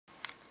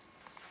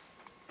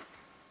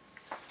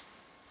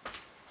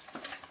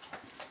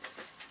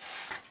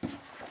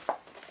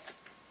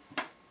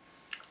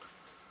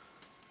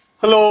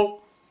Hello,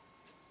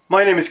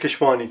 my name is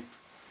Keshwani.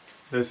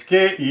 That's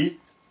Keshwani,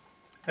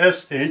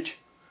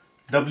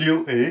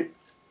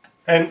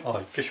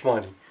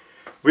 Keshwani.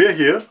 We are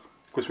here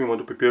because we want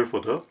to prepare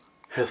for the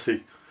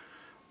HESI.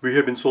 We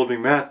have been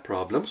solving math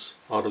problems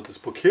out of this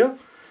book here,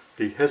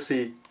 the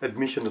HESI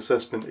Admission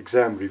Assessment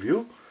Exam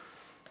Review,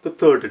 the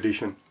 3rd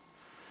edition.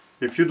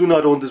 If you do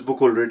not own this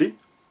book already,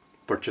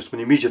 purchase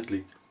one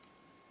immediately.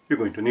 You're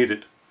going to need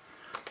it.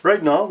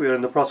 Right now we are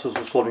in the process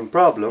of solving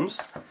problems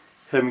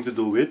having to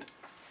do with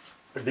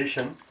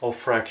addition of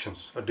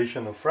fractions, and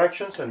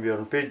we are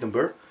on page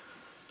number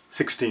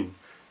 16.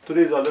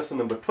 Today is our lesson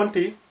number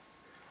 20.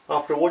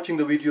 After watching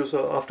the videos,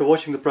 after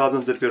watching the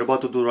problems that we are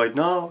about to do right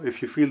now,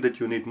 if you feel that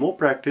you need more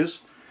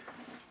practice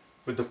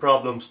with the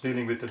problems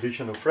dealing with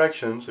addition of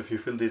fractions, if you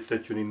feel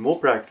that you need more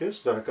practice,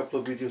 there are a couple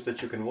of videos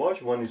that you can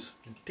watch. One is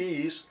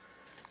TEAS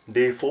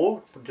Day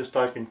 4. Just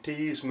type in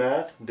TEAS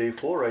Math Day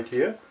 4 right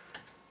here.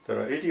 There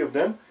are 80 of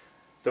them.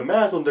 The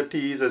math on the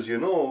TEAS, as you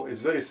know, is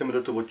very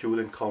similar to what you will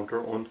encounter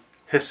on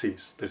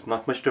HESIs. There's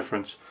not much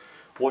difference.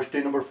 Watch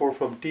day number 4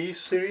 from TEAS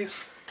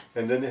series,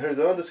 and then here's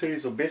another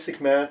series of basic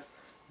math.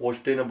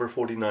 Watch day number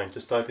 49.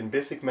 Just type in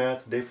basic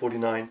math day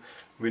 49.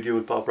 Video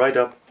will pop right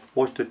up.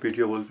 Watch that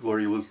video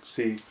where you will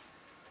see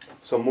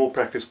some more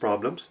practice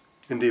problems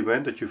in the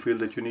event that you feel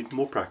that you need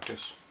more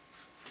practice.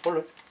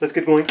 Alright, let's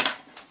get going.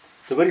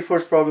 The very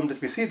first problem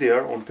that we see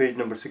there on page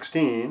number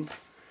 16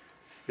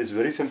 is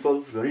very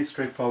simple, very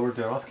straightforward.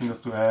 They're asking us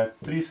to add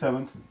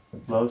 3/7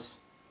 plus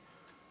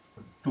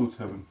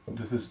 2/7.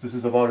 This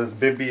is about as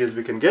baby as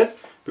we can get,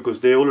 because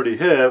they already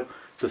have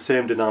the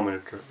same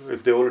denominator.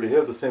 If they already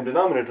have the same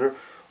denominator,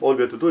 all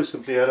we have to do is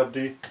simply add up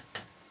the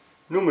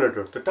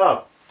numerator, the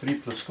top. 3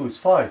 plus 2 is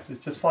 5.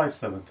 It's just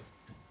 5/7.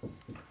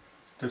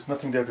 There's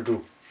nothing there to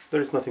do.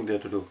 There is nothing there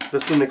to do.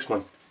 Let's do the next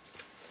one.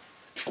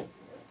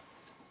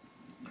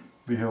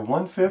 We have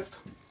 1/5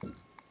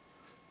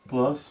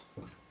 plus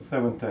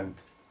 7/10.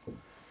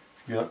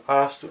 We are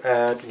asked to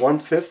add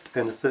 1/5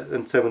 and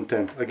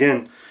 7/10.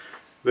 Again,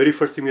 very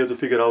first thing we have to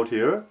figure out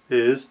here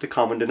is the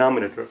common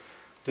denominator.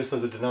 This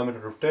has a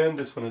denominator of 10,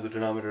 this one has a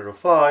denominator of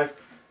 5.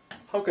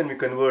 How can we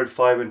convert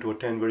 5 into a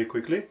 10 very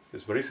quickly?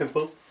 It's very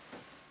simple.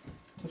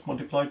 Just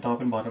multiply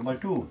top and bottom by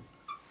 2.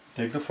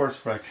 Take the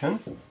first fraction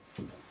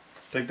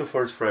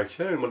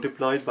and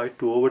multiply it by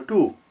 2 over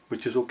 2,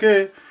 which is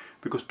okay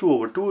because 2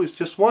 over 2 is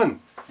just 1.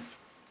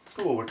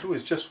 2 over 2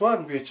 is just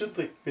 1. We're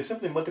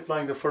simply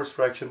multiplying the first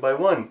fraction by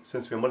 1.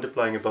 Since we're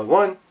multiplying it by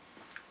 1,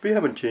 we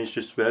haven't changed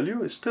its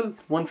value. It's still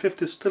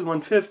 1/5 is still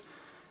 1/5.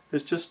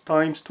 It's just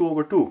times 2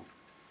 over 2.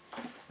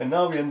 And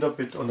now we end up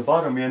with, on the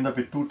bottom, we end up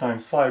with 2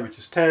 times 5, which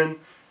is 10,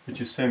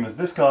 which is same as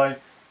this guy.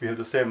 We have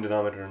the same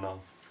denominator now.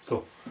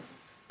 So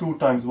 2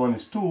 times 1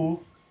 is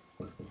 2,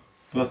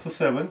 plus the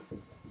 7,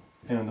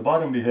 and on the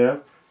bottom we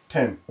have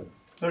 10.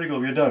 There you go,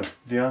 we are done.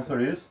 The answer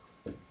is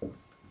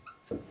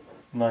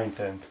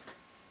 9/10.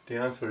 The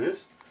answer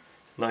is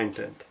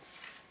 9/10.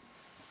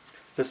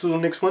 Let's do the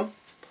next one.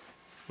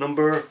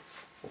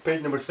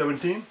 Page number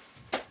 17.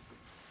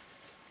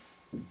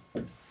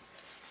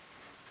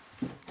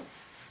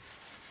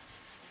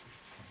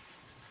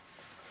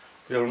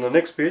 We are on the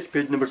next page,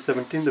 page number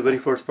 17. The very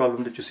first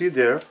problem that you see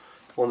there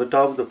on the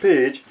top of the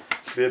page,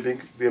 we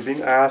are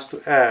being asked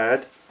to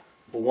add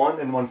 1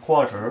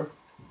 1/4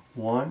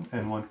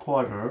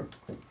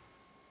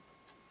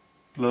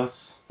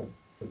 plus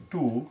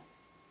 2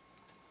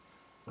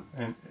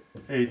 and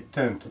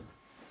 8/10.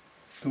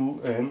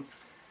 2 and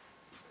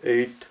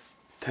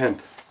 8/10.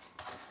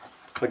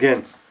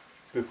 Again,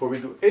 before we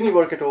do any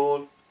work at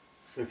all,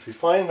 if we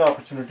find an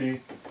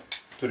opportunity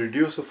to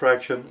reduce a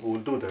fraction, we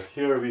will do that.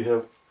 Here we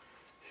have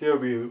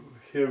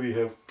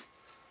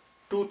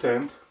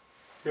 2/10.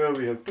 Here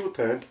we have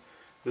 2/10.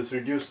 Let's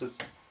reduce the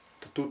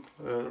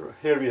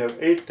here we have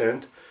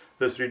 8/10.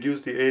 Let's reduce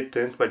the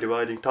 8/10 by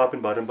dividing top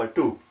and bottom by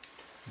 2.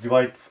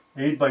 Divide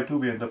 8 by 2,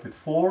 we end up with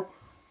 4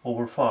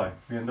 over 5.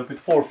 We end up with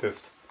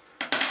 4/5.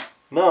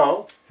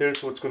 Now,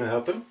 here's what's going to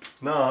happen.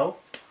 Now,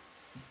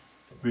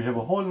 we have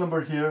a whole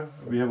number here.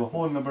 We have a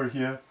whole number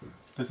here.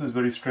 This is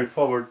very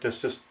straightforward. That's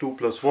just 2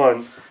 plus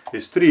 1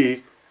 is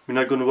 3. We're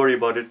not going to worry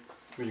about it.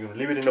 We're going to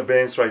leave it in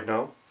abeyance right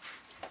now.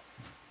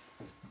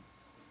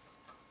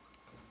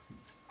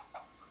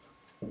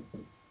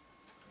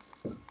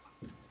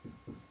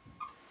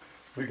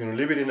 We're going to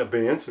leave it in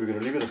abeyance. We're going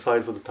to leave it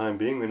aside for the time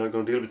being. We're not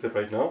going to deal with it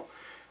right now.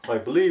 I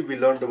believe we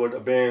learned the word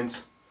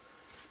abeyance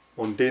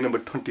on day number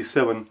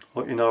 27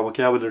 in our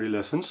vocabulary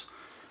lessons.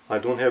 I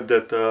don't have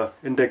that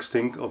index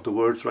thing of the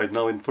words right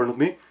now in front of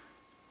me.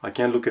 I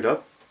can't look it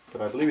up,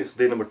 but I believe it's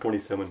day number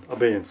 27,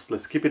 abeyance.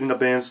 Let's keep it in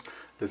abeyance.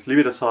 Let's leave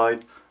it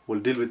aside. We'll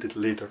deal with it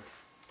later.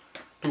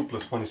 2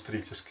 plus 1 is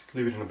 3. Just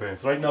leave it in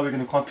abeyance. Right now we're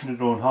going to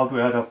concentrate on how to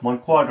add up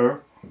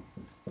 1/4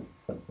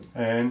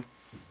 and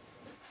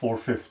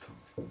 4/5.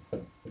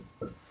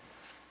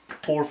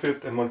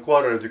 4/5 and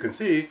 1/4, as you can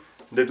see,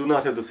 they do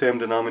not have the same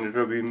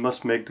denominator. We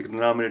must make the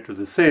denominator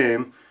the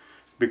same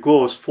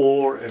because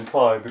 4 and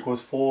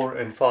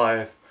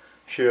 5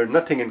 share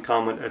nothing in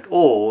common at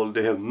all.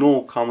 They have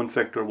no common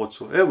factor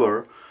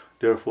whatsoever.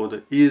 Therefore,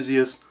 the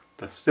easiest,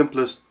 the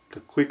simplest, the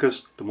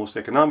quickest, the most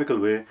economical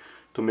way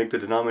to make the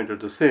denominator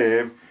the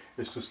same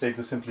is to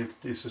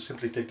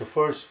simply take the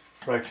first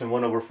fraction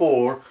 1 over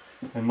 4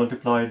 and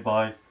multiply it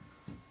by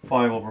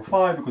 5 over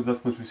 5, because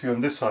that's what we see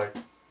on this side.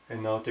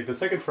 And now take the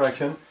second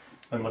fraction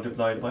and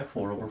multiply it by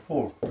 4 over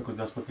 4, because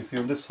that's what we see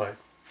on this side.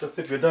 That's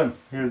it, we're done.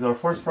 Here's our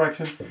first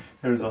fraction,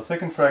 here's our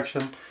second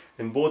fraction.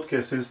 In both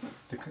cases,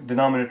 the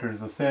denominator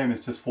is the same,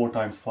 it's just 4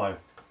 times 5.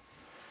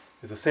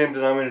 It's the same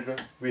denominator,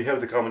 we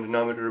have the common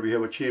denominator, we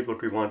have achieved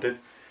what we wanted.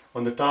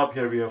 On the top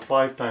here we have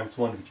 5 times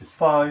 1, which is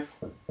 5,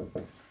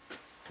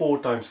 4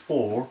 times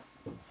 4,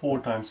 4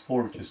 times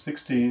 4, which is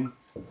 16,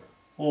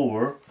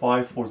 over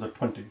 5 4s are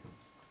 20,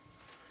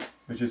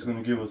 which is going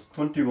to give us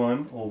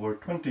 21 over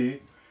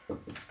 20.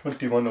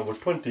 21 over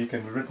 20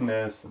 can be written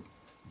as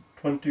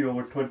 20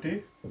 over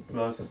 20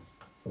 plus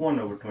 1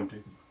 over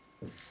 20,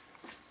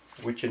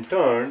 which in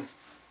turn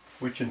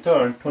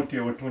 20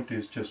 over 20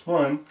 is just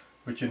 1,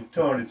 which in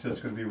turn is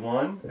just going to be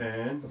 1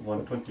 and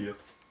 1/20th.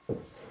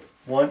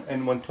 1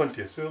 and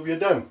 1/20th. So we are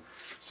done.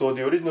 So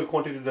the original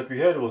quantity that we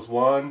had was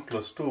 1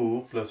 plus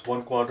 2 plus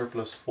 1/4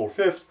 plus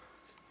 4/5.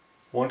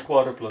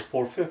 1/4 plus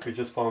 4/5 we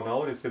just found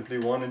out is simply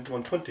 1 and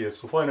 1/20th.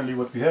 So finally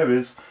what we have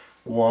is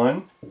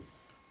 1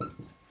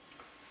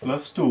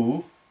 plus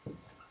 2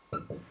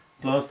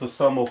 plus the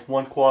sum of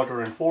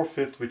 1/4 and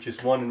 4/5, which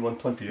is 1 and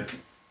 1/20th.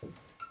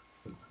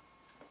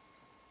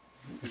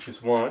 Which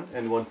is 1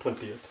 and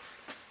 1/20th.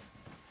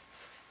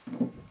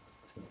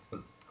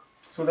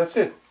 So that's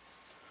it.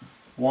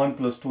 1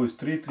 plus 2 is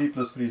 3, 3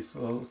 plus 3 is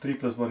 3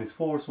 plus 1 is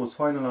 4, so its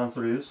final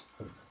answer is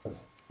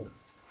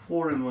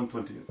 4 and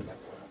 1/20th.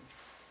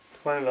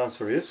 Final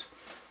answer is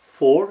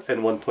 4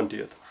 and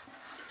 1/20th.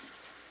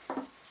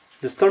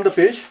 Let's turn the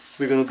page.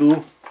 We're going to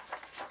do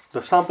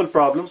the sample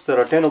problems. There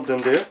are 10 of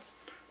them there.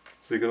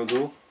 We're going to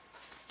do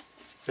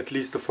at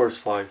least the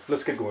first 5.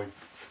 Let's get going.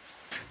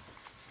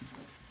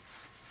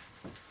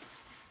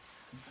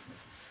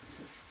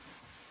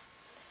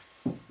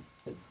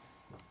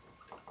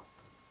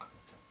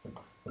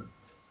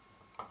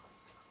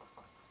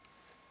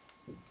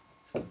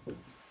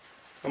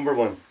 Number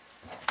 1.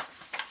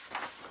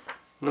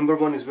 Number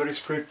 1 is very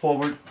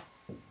straightforward.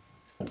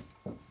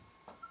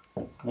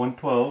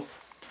 1/12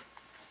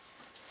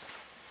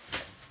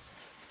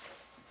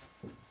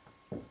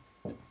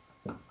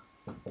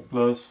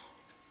 plus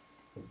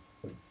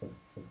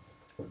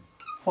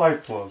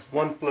 5/12.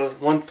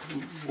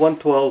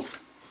 1/12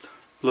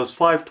 plus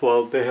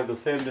 5/12, they have the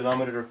same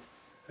denominator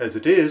as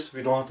it is.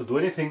 We don't have to do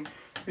anything.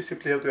 We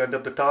simply have to end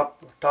up the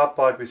top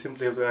part. We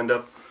simply have to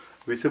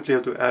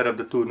add up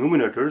the two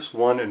numerators,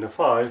 1 and a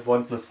 5.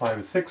 1 plus 5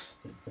 is 6.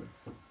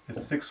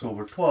 It's 6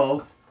 over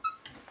 12.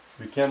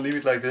 We can't leave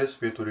it like this.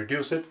 We have to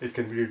reduce it. It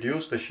can be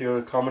reduced. They share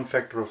a common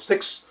factor of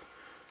 6.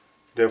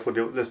 Therefore,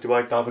 let's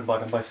divide top and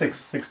bottom by 6.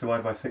 6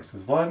 divided by 6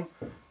 is 1.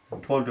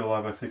 And 12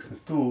 divided by 6 is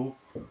 2.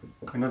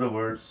 In other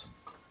words,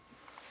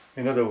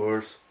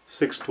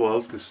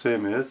 6/12 is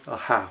same as a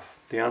half.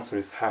 The answer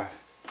is half.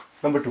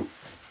 Number 2.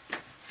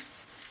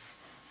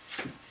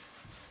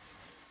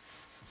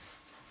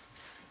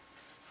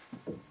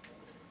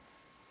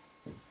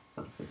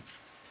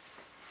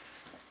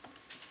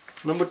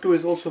 Number 2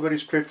 is also very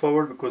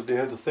straightforward because they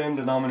have the same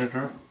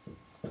denominator,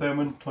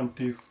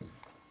 7/21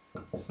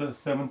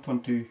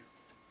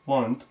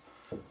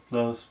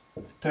 plus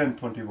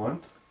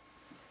 10/21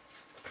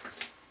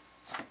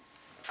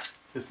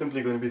 is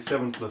simply going to be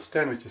 7 plus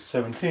 10, which is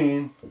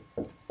 17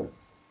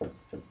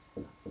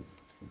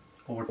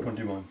 over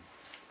 21.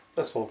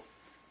 That's all.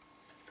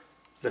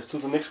 Let's do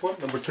the next one,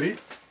 number 3.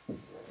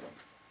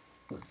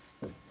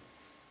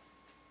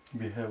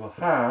 We have a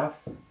half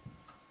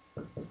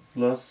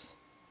plus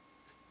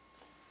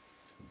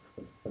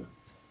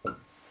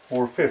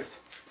 4/5.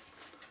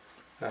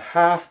 A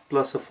half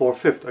plus a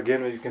 4/5.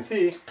 Again, as you can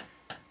see,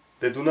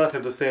 they do not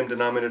have the same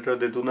denominator.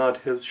 They do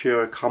not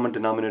share a common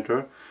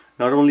denominator.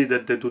 Not only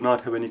that they do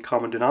not have any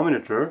common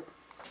denominator,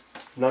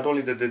 not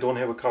only that they don't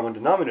have a common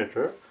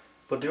denominator,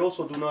 but they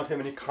also do not have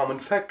any common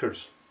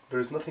factors.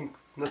 There is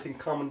nothing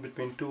common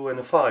between 2 and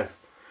a 5.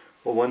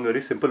 For one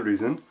very simple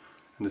reason,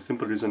 and the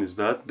simple reason is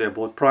that they are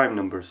both prime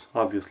numbers.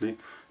 Obviously,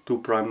 two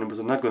prime numbers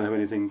are not going to have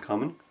anything in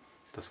common.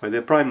 That's why they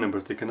are prime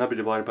numbers. They cannot be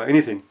divided by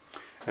anything,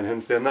 and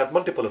hence they are not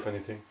multiple of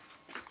anything.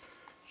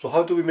 So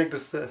how do we make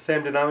the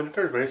same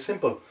denominator? Very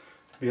simple.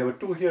 We have a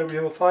 2 here, we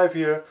have a 5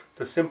 here.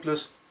 The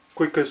simplest,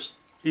 quickest,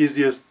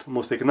 easiest,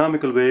 most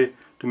economical way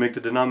to make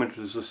the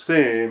denominators the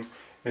same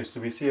is to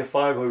we see a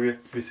 5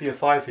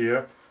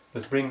 here.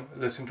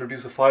 Let's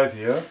introduce a 5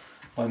 here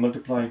by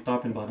multiplying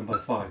top and bottom by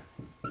 5.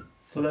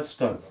 So that's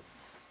done.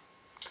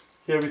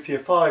 Here we see a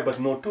 5 but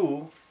no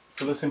 2,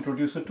 so let's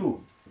introduce a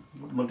 2.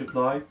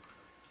 Multiply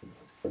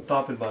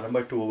top and bottom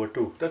by 2 over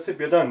 2. That's it,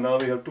 we're done. Now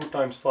we have 2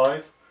 times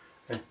 5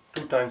 and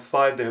 2 times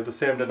 5, they have the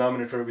same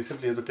denominator. We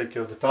simply have to take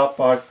care of the top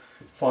part.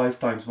 5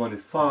 times 1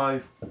 is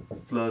 5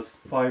 plus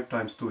 5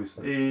 times 2 is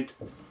 8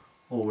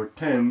 over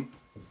 10,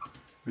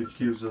 which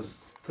gives us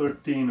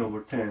 13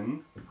 over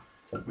 10,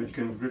 which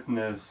can be written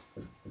as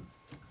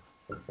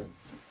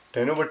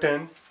 10 over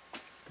 10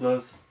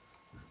 plus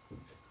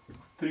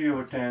 3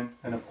 over 10,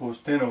 and of course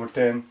 10 over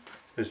 10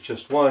 is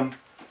just 1.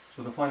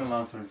 So the final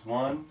answer is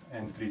 1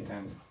 and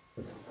 3/10.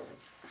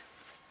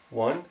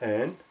 1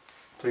 and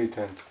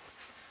 3/10.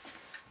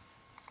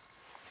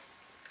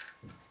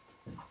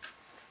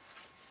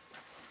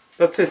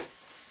 That's it.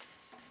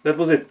 That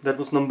was it. That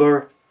was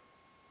number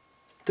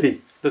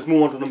 3. Let's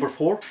move on to number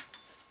 4.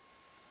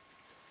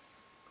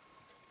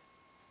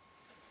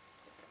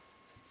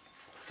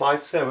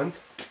 5/7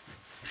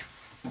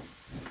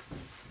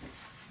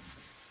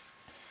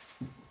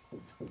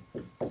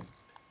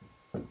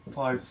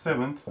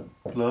 5/7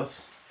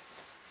 plus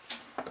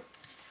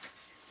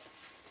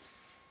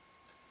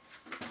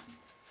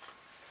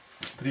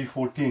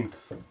 3/14.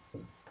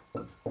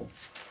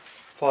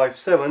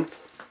 5/7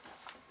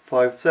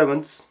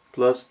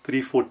 plus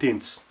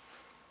 3/14.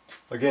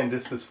 Again,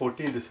 this is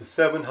 14, this is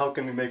 7. How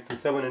can we make the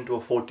 7 into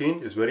a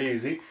 14? It's very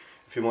easy.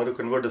 If you want to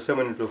convert the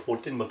 7 into a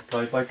 14,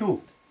 multiply it by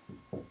 2.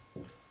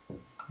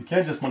 You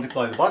can't just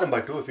multiply the bottom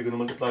by 2. If you're going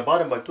to multiply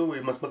bottom by 2, we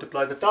must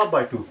multiply the top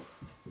by 2.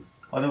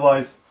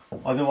 Otherwise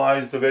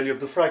the value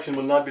of the fraction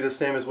will not be the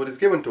same as what is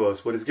given to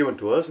us. What is given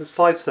to us is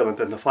 5/7,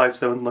 and the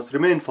 5/7 must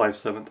remain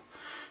 5/7.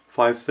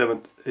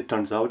 5/7, it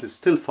turns out, is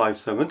still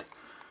 5/7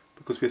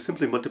 because we are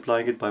simply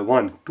multiplying it by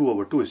 1. 2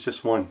 over 2 is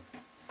just 1.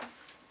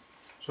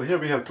 So here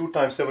we have 2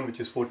 times 7, which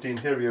is 14.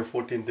 Here we have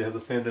 14. They have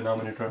the same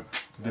denominator.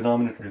 The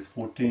denominator is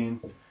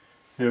 14.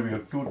 Here we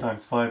have 2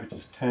 times 5, which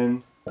is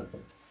 10,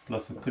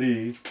 plus a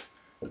 3,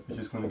 which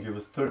is going to give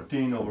us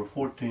 13 over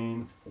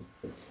 14.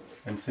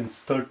 And since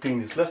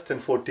 13 is less than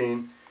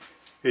 14,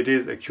 it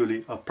is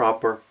actually a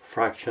proper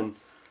fraction.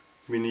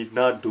 We need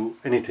not do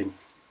anything.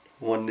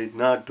 One need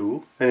not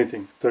do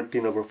anything.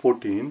 13 over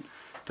 14.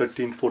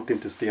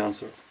 13/14 is the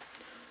answer.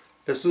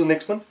 Let's do the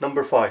next one,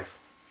 number 5.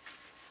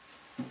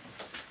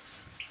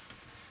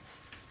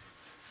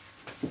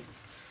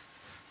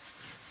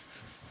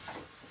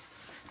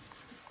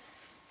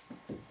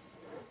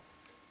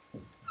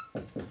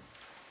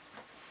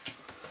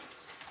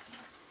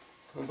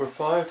 Number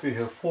 5, we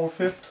have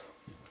 4/5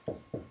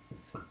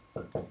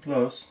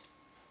 plus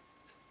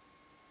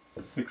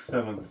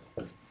 6/7.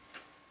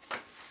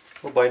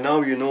 Well, by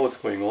now you know what's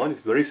going on.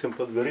 It's very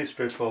simple, very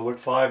straightforward.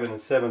 5 and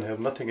 7 have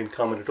nothing in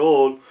common at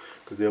all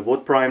because they are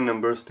both prime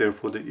numbers.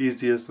 Therefore, the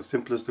easiest, the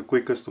simplest, the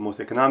quickest, the most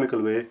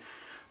economical way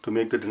to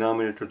make the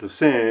denominator the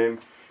same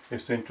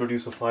is to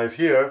introduce a 5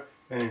 here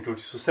and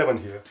introduce a 7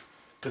 here.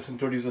 Just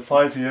introduce a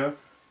 5 here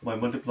by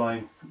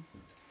multiplying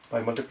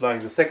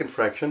the second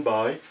fraction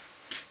by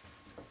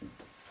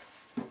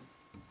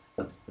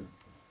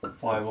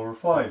 5 over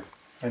 5.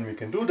 And we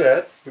can do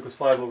that because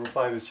 5 over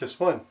 5 is just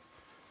 1.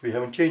 We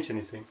haven't changed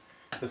anything.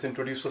 Let's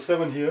introduce a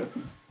 7 here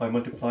by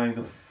multiplying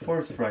the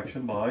first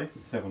fraction by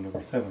 7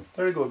 over 7.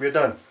 There we go, we're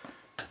done.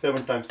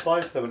 7 times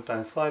 5, 7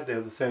 times 5, they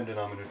have the same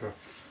denominator.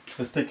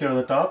 Let's take care of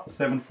the top.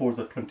 7 4s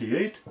are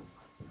 28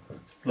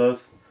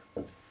 plus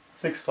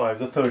 6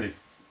 5s are 30.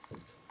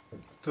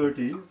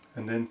 30,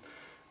 and then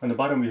on the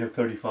bottom we have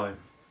 35.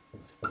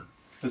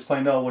 Let's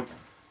find out what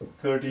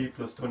 30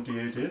 plus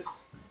 28 is.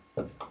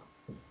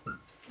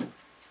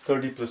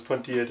 30 plus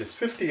 28 is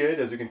 58.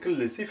 As you can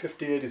clearly see,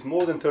 58 is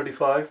more than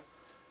 35.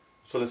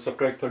 So let's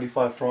subtract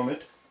 35 from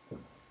it.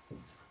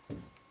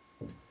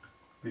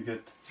 We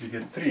get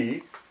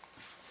 3.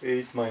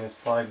 8 minus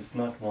 5 is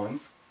not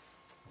 1.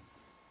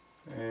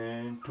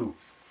 And 2.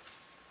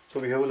 So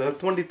we'll have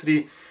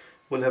 23.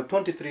 We'll have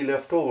 23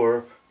 left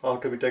over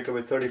after we take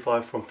away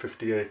 35 from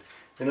 58.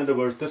 In other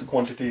words, this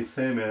quantity is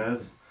same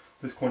as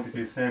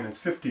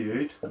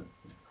 58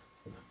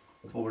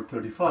 over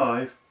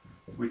 35,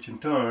 which in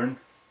turn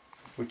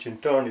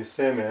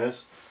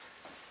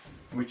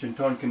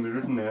can be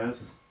written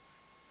as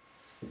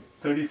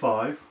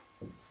 35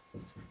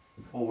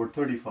 over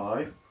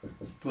 35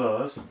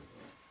 plus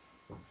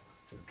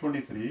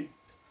 23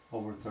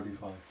 over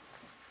 35.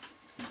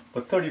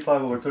 But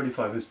 35 over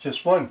 35 is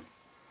just 1.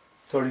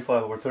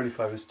 35 over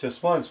 35 is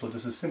just 1. So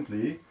this is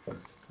simply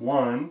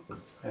 1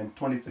 and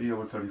 23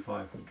 over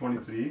 35.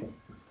 23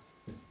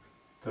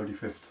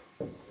 35th.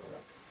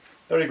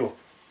 There you go.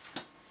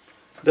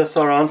 That's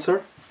our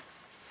answer.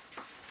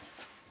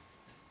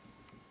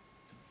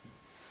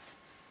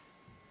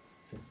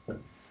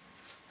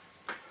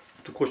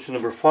 To question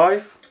number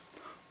 5,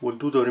 we'll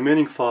do the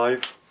remaining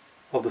 5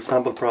 of the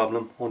sample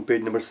problem on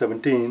page number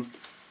 17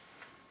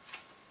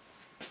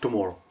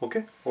 tomorrow,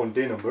 okay? On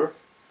day number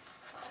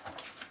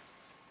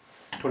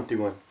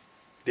 21.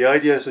 The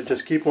idea is to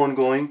just keep on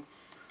going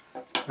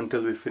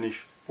until we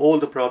finish all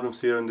the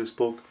problems here in this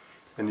book,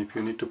 and if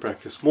you need to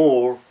practice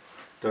more,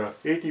 there are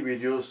 80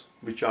 videos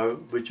which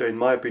are in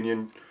my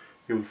opinion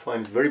you will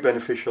find very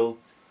beneficial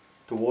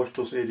to watch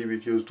those 80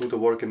 videos, do the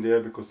work in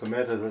there, because the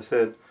math, as I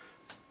said,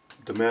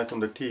 the math on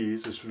the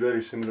TEAS is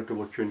very similar to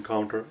what you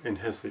encounter in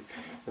HESI.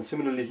 And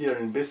similarly here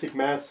in basic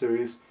math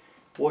series,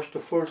 watch the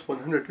first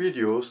 100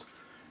 videos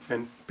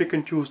and pick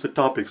and choose the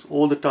topics.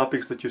 All the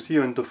topics that you see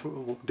on the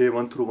day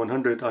 1 through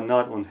 100 are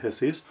not on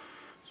HESIs.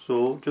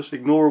 So just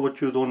ignore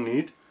what you don't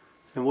need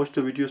and watch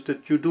the videos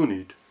that you do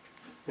need.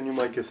 And you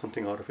might get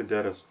something out of it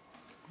there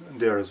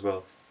there as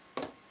well.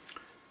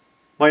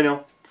 Bye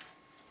now.